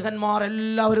 ശ്ലീഹന്മാർ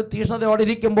എല്ലാവരും തീഷ്ണതയോടെ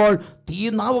ഇരിക്കുമ്പോൾ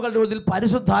തീനാവുകളുടെ ഉള്ളിൽ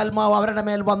പരിശുദ്ധാത്മാവ് അവരുടെ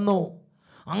മേൽ വന്നു.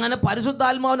 അങ്ങനെ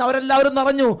പരിശുദ്ധാത്മാവിന് അവരെല്ലാവരും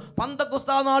നിറഞ്ഞു.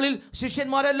 പന്തക്കുസ്താ നാളിൽ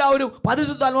ശിഷ്യന്മാരെല്ലാവരും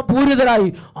പരിശുദ്ധാത്മാ പൂരിതരായി.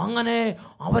 അങ്ങനെ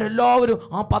അവരെല്ലാവരും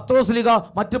ആ പത്രോസ്ലീഹ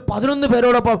മറ്റ് 11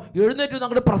 പേരോടൊപ്പം എഴുന്നേറ്റ്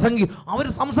അങ്ങോട്ട് പ്രസംഗി അവർ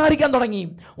സംസാരിക്കാൻ തുടങ്ങി.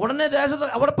 ഉടനെ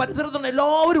ദേശത്ത് അവിടെ പരിസരത്തുള്ള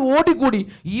എല്ലാവരും ഓടിക്കൂടി.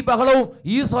 ഈ ബഹളവും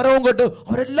ഈ സ്വരവും കേട്ട്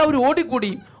അവരെല്ലാവരും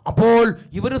ഓടിക്കൂടി. അപ്പോൾ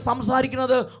ഇവർ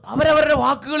സംസാരിക്കുന്നത് അവരവരുടെ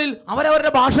വാക്കുകളിൽ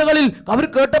അവരവരുടെ ഭാഷകളിൽ അവർ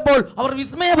കേട്ടപ്പോൾ അവർ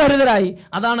വിസ്മയഭരിതരായി.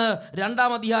 അതാണ്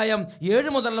 2-ാം അധ്യായം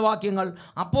 7 മുതലുള്ള വാക്യങ്ങൾ.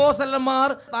 അപ്പോസ്തലന്മാർ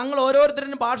തങ്ങൾ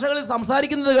ഓരോരുത്തരും ഭാഷകളിൽ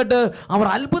സംസാരിക്കുന്നത് കേട്ട് അവർ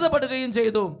അത്ഭുതപ്പെടുകയും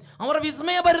ചെയ്തു. അവർ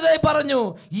വിസ്മയഭരിതരായി പറഞ്ഞു,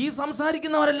 ഈ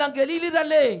സംസാരിക്കുന്നവരെല്ലാം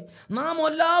ഗലീലരല്ലേ? നാം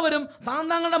എല്ലാവരും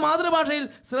താങ്കളുടെ മാതൃഭാഷയിൽ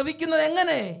ശ്രവിക്കുന്നത്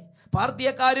എങ്ങനെ?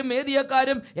 പാർത്തിയക്കാരും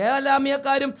മേദിയക്കാരും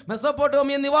ഏലാമിയക്കാരും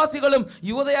മെസൊപ്പൊട്ടേമിയ നിവാസികളും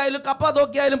യൂദയായാലും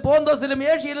കപ്പാദോക്യയിലും പോന്തോസിലും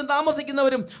ഏഷ്യയിലും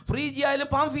താമസിക്കുന്നവരും ഫ്രീജിയയിലും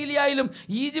പാംഫീലിയയിലും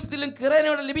ഈജിപ്തിലും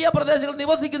കിറേനയുടെ ലിബിയ പ്രദേശങ്ങളിൽ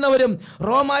നിവസിക്കുന്നവരും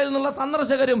റോമായിൽ നിന്നുള്ള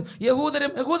സന്ദർശകരും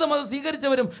യഹൂദരും യഹൂദമതം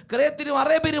സ്വീകരിച്ചവരും ക്രേത്യരും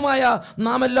അറേബ്യരുമായ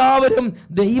നാം എല്ലാവരും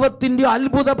ദൈവത്തിൻ്റെ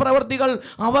അത്ഭുത പ്രവർത്തികൾ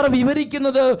അവർ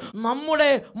വിവരിക്കുന്നത് നമ്മുടെ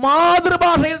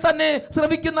മാതൃഭാഷയിൽ തന്നെ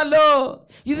ശ്രവിക്കുന്നല്ലോ.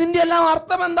 ഇതിൻ്റെ എല്ലാം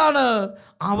അർത്ഥം എന്താണ്?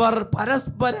 അവർ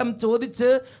പരസ്പരം ചോദിച്ച്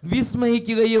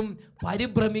വിസ്മയിക്കുകയും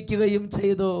പരിഭ്രമിക്കുകയും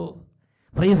ചെയ്തു.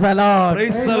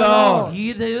 ഈ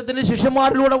ദൈവത്തിന്റെ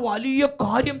ശിഷ്യന്മാരിലൂടെ വലിയ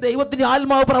കാര്യം ദൈവത്തിന്റെ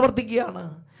ആത്മാവ് പ്രവർത്തിക്കുകയാണ്.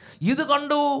 ഇത്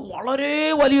കണ്ടു വളരെ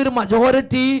വലിയൊരു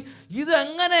മജോറിറ്റി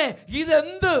ഇതെങ്ങനെ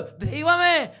ഇതെന്ത്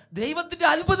ദൈവമേ ദൈവത്തിന്റെ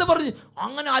അത്ഭുതം പറഞ്ഞു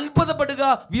അങ്ങനെ അത്ഭുതപ്പെടുക,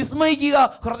 വിസ്മയിക്കുക,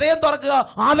 ഹൃദയം തുറക്കുക,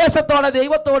 ആവേശത്തോടെ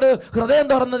ദൈവത്തോട് ഹൃദയം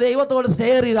തുറന്ന് ദൈവത്തോട്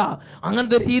ഷെയർ ചെയ്യുക,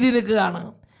 അങ്ങനത്തെ രീതി നിൽക്കുകയാണ്.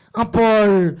 അപ്പോൾ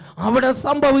അവിടെ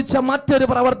സംഭവിച്ച മറ്റൊരു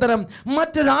പ്രവർത്തനം,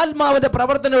 മറ്റൊരു ആത്മാവിന്റെ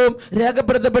പ്രവർത്തനവും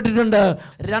രേഖപ്പെടുത്തപ്പെട്ടിട്ടുണ്ട്.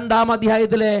 2-ാം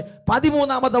അധ്യായത്തിലെ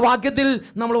 13-ാമത്തെ വാക്യത്തിൽ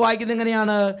നമ്മൾ വായിക്കുന്നത്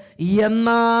എങ്ങനെയാണ്?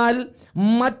 എന്നാൽ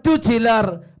മറ്റു ചിലർ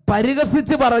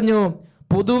പരിഹസിച്ച് പറഞ്ഞു,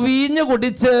 പുതുവീഞ്ഞു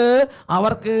കുടിച്ച്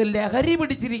അവർക്ക് ലഹരി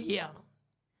പിടിച്ചിരിക്കുകയാണ്.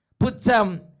 പുച്ഛം,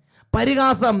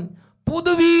 പരിഹാസം,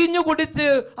 പുതുവീഞ്ഞു കുടിച്ച്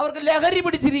അവർക്ക് ലഹരി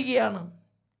പിടിച്ചിരിക്കുകയാണ്.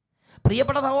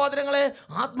 പ്രിയപ്പെട്ട സഹോദരങ്ങളെ,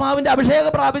 ആത്മാവിൻ്റെ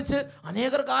അഭിഷേകം പ്രാപിച്ച്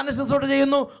അനേകർ ഗാനശുശ്രൂഷ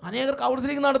ചെയ്യുന്നു, അനേകർ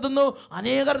കൗൺസിലിംഗ് നടത്തുന്നു,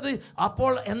 അനേകർ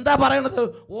അപ്പോൾ എന്താ പറയണത്?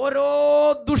 ഓരോ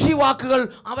ദുഷിവാക്കുകൾ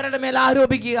അവരുടെ മേൽ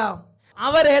ആരോപിക്കുക,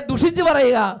 അവരെ ദുഷിച്ചു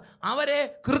പറയുക, അവരെ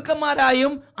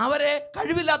കിറുക്കന്മാരായും അവരെ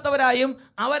കഴിവില്ലാത്തവരായും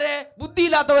അവരെ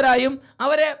ബുദ്ധിയില്ലാത്തവരായും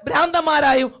അവരെ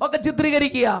ഭ്രാന്തന്മാരായും ഒക്കെ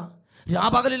ചിത്രീകരിക്കുക.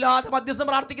 രാപകലില്ലാതെ മധ്യസ്ഥം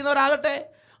പ്രാർത്ഥിക്കുന്നവരാകട്ടെ,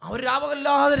 അവർ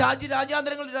രാപകലില്ലാതെ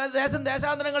രാജ്യാന്തരങ്ങളിൽ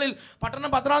ദേശാന്തരങ്ങളിൽ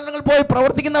പട്ടണാന്തരങ്ങളിൽ പോയി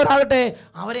പ്രവർത്തിക്കുന്നവരാകട്ടെ,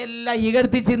 അവരെല്ലാം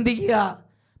ഇകഴ്ത്തി ചിന്തിക്കുക.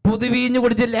 പുതുവീഞ്ഞു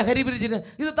കുടിച്ച് ലഹരി പിടിച്ചിട്ട്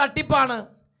ഇത് തട്ടിപ്പാണ്,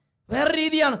 വേറെ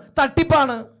രീതിയാണ്,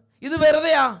 തട്ടിപ്പാണ്, ഇത്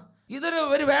വെറുതെയാ,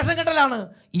 ഒരു വേഷം കെട്ടലാണ്.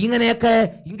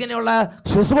 ഇങ്ങനെയുള്ള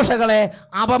ശുശ്രൂഷകളെ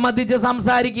അപമതിച്ച്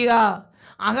സംസാരിക്കുക,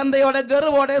 അഹന്തയോടെ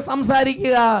ഗർവോടെ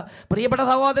സംസാരിക്കുക. പ്രിയപ്പെട്ട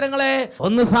സഹോദരങ്ങളെ,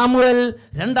 1 സാമുവേൽ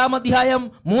 2-ാം അധ്യായം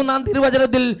 3-ാം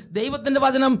തിരുവചനത്തിൽ ദൈവത്തിന്റെ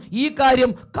വചനം ഈ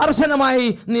കാര്യം കർശനമായി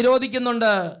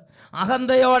നിരോധിക്കുന്നുണ്ട്.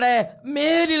 അഹന്തയോടെ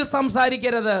മേലിൽ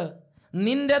സംസാരിക്കരുത്.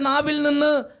 നിന്റെ നാവിൽ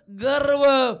നിന്ന്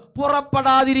ഗർവ്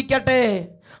പുറപ്പെടാതിരിക്കട്ടെ.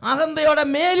 അഹന്തയോടെ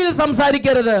മേലിൽ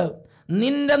സംസാരിക്കരുത്.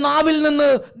 നിന്റെ നാവിൽ നിന്ന്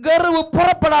ഗർവ്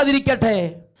പുറപ്പെടാതിരിക്കട്ടെ.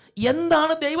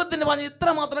 എന്താണ് ദൈവത്തിന്റെ വചനം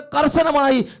ഇത്രമാത്രം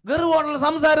കർശനമായി ഗർവോടുള്ള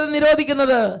സംസാരത്തെ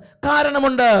നിരോധിക്കുന്നത്?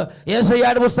 കാരണമുണ്ട്.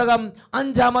 യെശയ്യായുടെ പുസ്തകം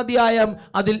 5-ാം അധ്യായം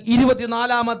അതിൽ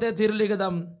 24-ാമത്തെ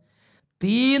തിരുലിഖിതം.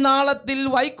 തീനാളത്തിൽ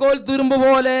വൈക്കോൽ തുരുമ്പ്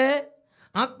പോലെ,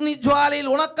 അഗ്നിജ്വാലയിൽ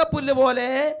ഉണക്കപ്പുല്ല് പോലെ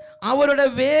അവരുടെ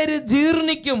വേര്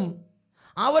ജീർണിക്കും,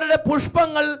 അവരുടെ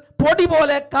പുഷ്പങ്ങൾ പൊടി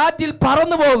പോലെ കാറ്റിൽ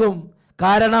പറന്നു പോകും.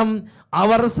 കാരണം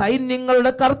അവർ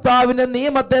സൈന്യങ്ങളുടെ കർത്താവിന്റെ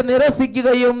നിയമത്തെ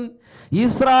നിരസിക്കുകയും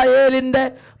ഇസ്രായേലിന്റെ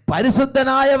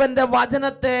പരിശുദ്ധനായവന്റെ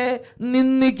വചനത്തെ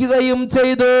നിന്ദിക്കുകയും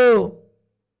ചെയ്തു.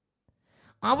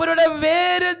 അവരുടെ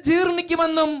വേര്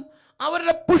ജീർണിക്കുമെന്നും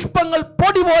അവരുടെ പുഷ്പങ്ങൾ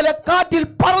പൊടി പോലെ കാറ്റിൽ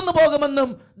പറന്നു പോകുമെന്നും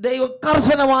ദൈവം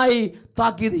കർശനമായി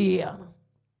താക്കീത് ചെയ്യുകയാണ്.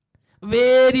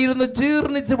 വേരിരുന്ന്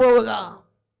ജീർണിച്ചു പോവുക,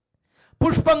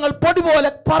 പുഷ്പങ്ങൾ പൊടി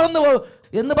പോലെ പറന്നു പോകും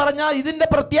എന്ന് പറഞ്ഞാൽ ഇതിന്റെ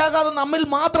പ്രത്യാഘാതം നമ്മിൽ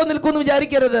മാത്രം നിൽക്കുമെന്ന്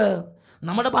വിചാരിക്കരുത്.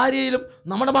 നമ്മുടെ ഭാര്യയിലും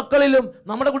നമ്മുടെ മക്കളിലും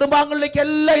നമ്മുടെ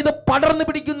കുടുംബാംഗങ്ങളിലേക്കെല്ലാം ഇത് പടർന്നു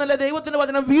പിടിക്കുന്നല്ലേ ദൈവത്തിന്റെ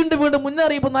വചനം വീണ്ടും വീണ്ടും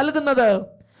മുന്നറിയിപ്പ് നൽകുന്നത്.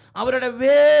 അവരുടെ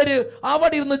വേര്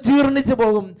അവിടെ ഇരുന്ന് ജീർണിച്ചു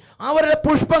പോകും, അവരുടെ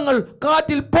പുഷ്പങ്ങൾ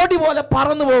കാറ്റിൽ പൊടി പോലെ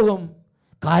പറന്നു പോകും.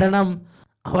 കാരണം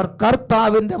അവർ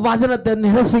കർത്താവിന്റെ വചനത്തെ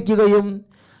നിരസിക്കുകയും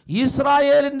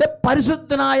ഇസ്രായേലിന്റെ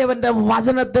പരിശുദ്ധനായവന്റെ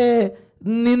വചനത്തെ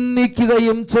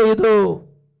നിന്ദിക്കുകയും ചെയ്തു.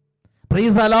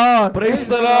 Price the Lord. Praise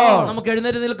the Lord. നമുക്ക്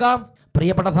എഴുന്നേറ്റ് നിൽക്കാം.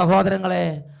 പ്രിയപ്പെട്ട സഹോദരങ്ങളെ,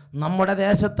 നമ്മുടെ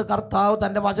ദേശത്ത് കർത്താവ്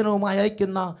തൻ്റെ വചനവുമായി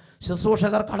അയക്കുന്ന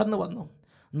ശുശ്രൂഷകർ കടന്നു വന്നു,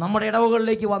 നമ്മുടെ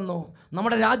ഇടവുകളിലേക്ക് വന്നു,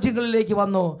 നമ്മുടെ രാജ്യങ്ങളിലേക്ക്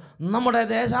വന്നു, നമ്മുടെ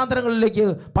ദേശാന്തരങ്ങളിലേക്ക്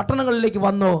പട്ടണങ്ങളിലേക്ക്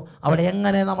വന്നു. അവിടെ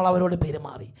എങ്ങനെ നമ്മൾ അവരോട്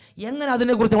പെരുമാറി, എങ്ങനെ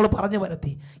അതിനെക്കുറിച്ച് നമ്മൾ പറഞ്ഞു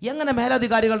വരുത്തി, എങ്ങനെ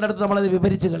മേലധികാരികളുടെ അടുത്ത് നമ്മളത്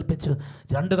വിവരിച്ച് കൽപ്പിച്ചു.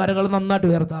 2 കരങ്ങൾ നന്നായിട്ട്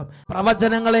ഉയർത്താം.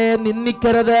 പ്രവചനങ്ങളെ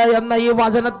നിന്ദിക്കരുത് എന്ന ഈ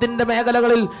വചനത്തിൻ്റെ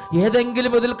മേഖലകളിൽ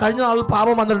ഏതെങ്കിലും ഇതിൽ കഴിഞ്ഞ നാൾ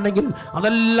പാപം വന്നിട്ടുണ്ടെങ്കിൽ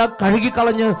അതെല്ലാം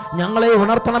കഴുകിക്കളഞ്ഞ് ഞങ്ങളെ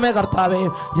ഉണർത്തണമേ കർത്താവേ.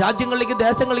 രാജ്യങ്ങളിലേക്ക്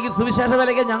ദേശങ്ങളിലേക്ക്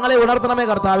സുവിശേഷങ്ങളിലേക്ക് ഞങ്ങളെ ഉണർത്തണമേ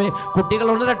കർത്താവേ. കുട്ടികൾ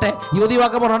ഉണരട്ടെ,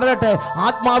 യുവതിവാക്കന്മാർ ഉണരട്ടെ,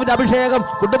 ആത്മാവിന്റെ അഭിഷേകം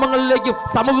കുടുംബങ്ങളിലേക്കും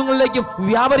സമൂഹങ്ങളിലേക്കും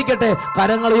വ്യാപരിക്കട്ടെ.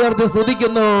 കരങ്ങൾ ഉയർത്തി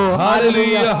സ്തുതിക്കുന്നു.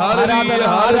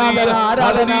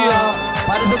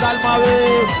 പരിശുദ്ധാത്മാവേ,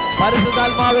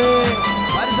 പരിശുദ്ധാത്മാവേ,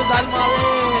 പരിശുദ്ധാത്മാവേ,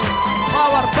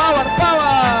 പവർ പവർ പവർ.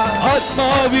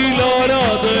 ആത്മാവിൽ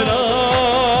ആരാധന,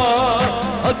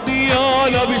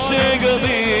 അഗ്നിയാൽ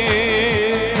അഭിഷേകമേ.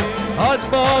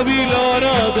 ആത്മാവിൽ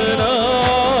ആരാധന,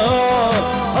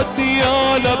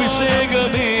 അഗ്നിയാൽ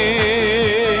അഭിഷേകമേ.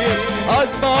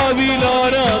 ആത്മാവിൽ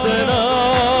ആരാധന,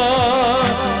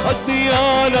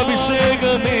 അഗ്നിയാൽ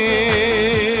അഭിഷേകമേ.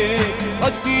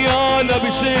 അഗ്നിയാൽ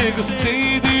അഭിഷേകം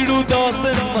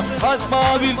ചെയ്തിടുദാസന്മാർ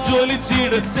ആത്മാവിൽ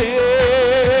ജ്വലിച്ചിടട്ടെ,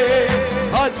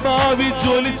 ആത്മാവിൽ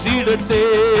ജ്വലിച്ചിടട്ടെ.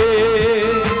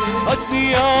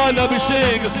 അഗ്നിയാൽ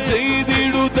അഭിഷേകം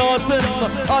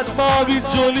ചെയ്തിടുദാസന്മാർ ആത്മാവിൽ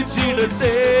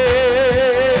ജ്വലിച്ചിടട്ടെ,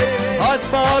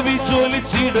 ആത്മാവിൽ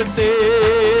ജ്വലിച്ചിടട്ടെ.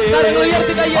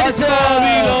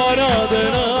 ആത്മാവിൽ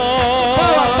ആരാധന,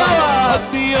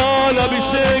 അഗ്നിയാൽ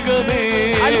അഭിഷേകമേ.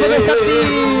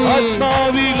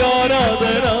 ആത്മാവിൽ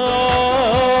ആരാധന,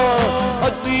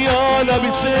 അഗ്നിയാൽ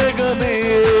അഭിഷേകമേ.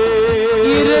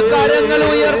 2 കരങ്ങൾ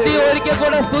ഉയർത്തി ഒരിക്കൽ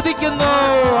കൂടെ സ്തുതിക്കുന്നു.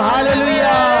 ഹല്ലേലൂയ.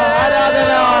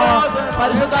 ആരാധന.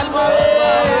 പരിശുദ്ധാത്മാവേ,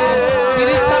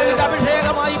 തിരിച്ചറിവിന്റെ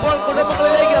അഭിഷേകമായി ഇപ്പോൾ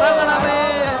കുടുംബങ്ങളിലേക്ക് ഇറങ്ങണമേ.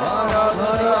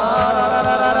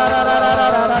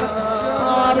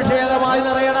 അഭിഷേകമായി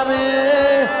നിറയണമേ.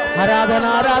 ആരാധന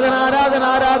ആരാധന ആരാധന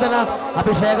ആരാധന.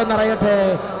 അഭിഷേകം നിറയട്ടെ,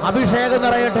 അഭിഷേകം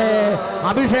നിറയട്ടെ,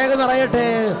 അഭിഷേകം നിറയട്ടെ.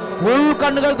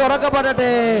 ഉൾക്കണ്ണുകൾ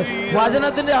തുറക്കപ്പെടട്ടെ,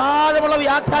 വചനത്തിന്റെ ആഴമുള്ള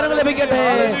വ്യാഖ്യാനങ്ങൾ ലഭിക്കട്ടെ,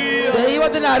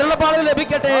 ദൈവത്തിന്റെ അരുളപ്പാടുകൾ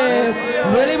ലഭിക്കട്ടെ,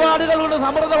 വെളിപാടുകൾ കൊണ്ട്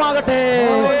സമൃദ്ധമാകട്ടെ.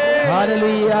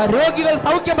 ഹല്ലേലൂയ. രോഗികൾ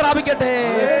സൗഖ്യം പ്രാപിക്കട്ടെ,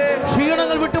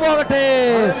 ക്ഷീണങ്ങൾ വിട്ടുപോകട്ടെ.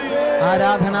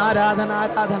 ആരാധന ആരാധന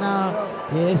ആരാധന.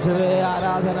 യേശുവേ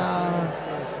ആരാധന.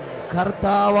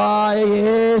 കർത്താവായ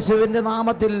യേശുവിന്റെ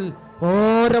നാമത്തിൽ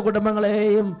ഓരോ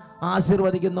കുടുംബങ്ങളെയും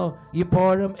ആശീർവദിക്കുന്നു,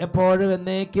 ഇപ്പോഴും എപ്പോഴും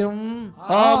എന്നേക്കും.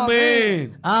 ആമേൻ.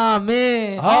 ആമേൻ.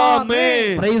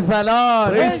 ആമേൻ. Price the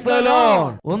Lord. Praise the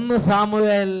Lord. 1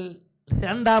 Samuel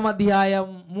 2-ാം അധ്യായം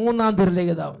 3-ാം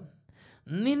തിരുലിഖിതം.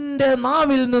 നിന്റെ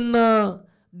നാവിൽ നിന്ന്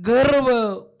ഗർവ്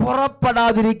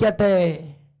പുറപ്പെടാതിരിക്കട്ടെ.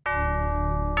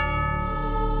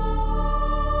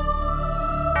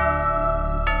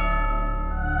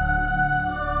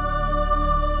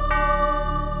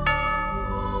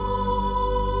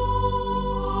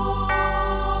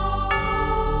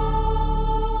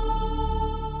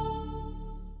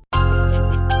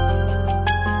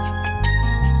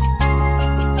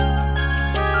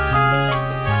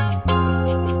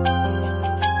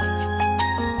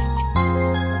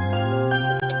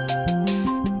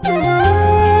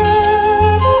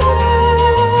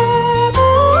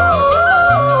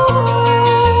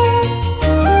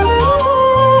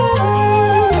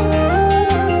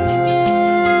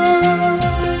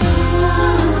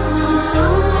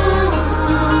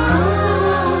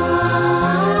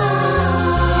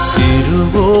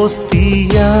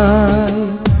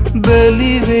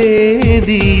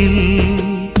 ബലിവേദിയിൽ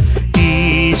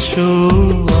ഈശോ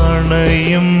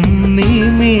അണയും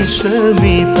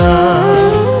നിമിഷമിതാ,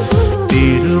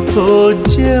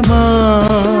 തിരുഭോജ്യമാ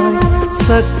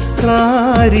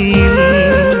സക്രാരിയിൽ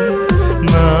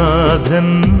നാഥൻ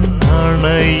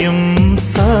അണയും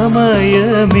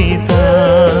സമയമിതാ.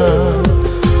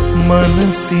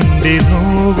 മനസ്സിൻ്റെ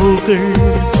നോവുകൾ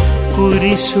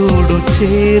കുരിശോടു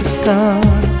ചേർക്കാൻ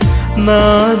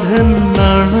നാഥൻ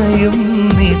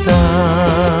അണയുന്നിതാ.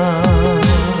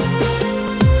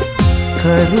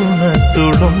 കരുണ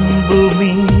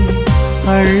തുളുമ്പുമീ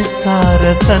അൾത്താര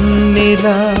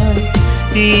തന്നിലായി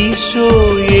ഈശോ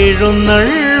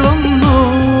എഴുന്നള്ളുന്നു.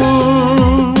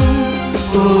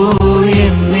 ഓ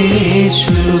എൻ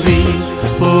യേശുവേ,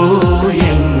 ഓ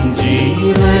എൻ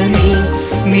ജീവനേ,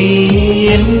 നീ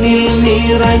എന്നിൽ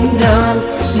നിറഞ്ഞാൽ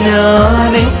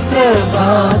ഞാൻ എത്ര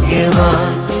ഭാഗ്യവാൻ.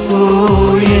 ഓ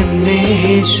എൻ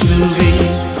യേശുവേ,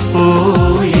 ഓ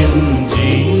എൻ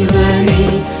ജീവനേ,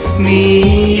 നീ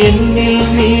എന്നിൽ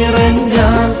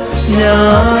നിറഞ്ഞാൽ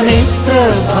ഞാൻ എത്ര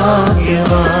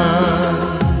ഭാഗ്യവാൻ.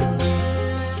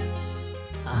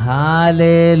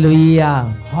 Hallelujah,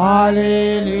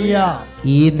 hallelujah.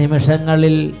 ഈ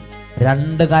നിമിഷങ്ങളിൽ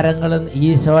 2 കരങ്ങളും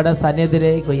ഈശോയുടെ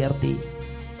സന്നിധിയിലേക്ക് ഉയർത്തി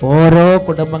ഓരോ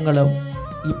കുടുംബങ്ങളും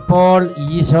ഇപ്പോൾ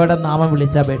ഈശോയുടെ നാമം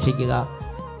വിളിച്ചപേക്ഷിക്കുക.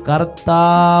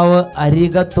 കർത്താവ്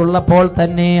അരികത്തുള്ളപ്പോൾ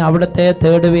തന്നെ അവിടുത്തെ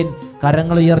തേടുവിൻ.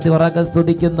 കരങ്ങൾ ഉയർത്തി ഉറക്കെ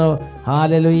സ്തുതിക്കുന്നു.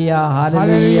 Hallelujah,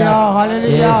 hallelujah,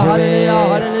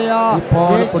 hallelujah.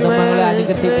 ഇപ്പോൾ കുടുംബങ്ങളെ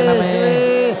അനുഗ്രഹിക്കണമേ,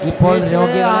 ഇപ്പോൾ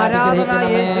രോഗികളെ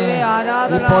അനുഗ്രഹിക്കണമേ,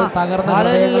 ഇപ്പോൾ തകർന്ന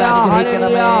ഹൃദയങ്ങളെ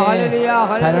അനുഗ്രഹിക്കണമേ,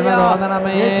 കരുണ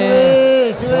തോന്നണമേ,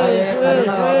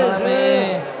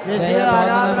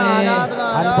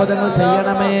 അത്ഭുതങ്ങൾ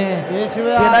ചെയ്യണമേ.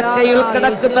 കിടക്കയിൽ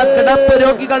കിടക്കുന്ന കിടപ്പ്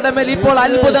രോഗികളുടെ മേൽ ഇപ്പോൾ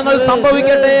അത്ഭുതങ്ങൾ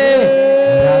സംഭവിക്കട്ടെ.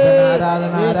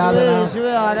 ആരാധന,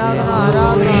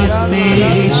 ആരാധന,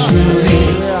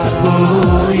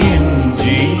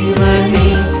 ജീവനേ,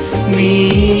 നീ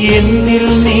എന്നിൽ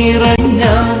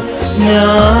നിറഞ്ഞാൽ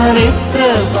ഞാൻ എത്ര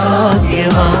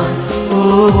ഭാഗ്യവാൻ.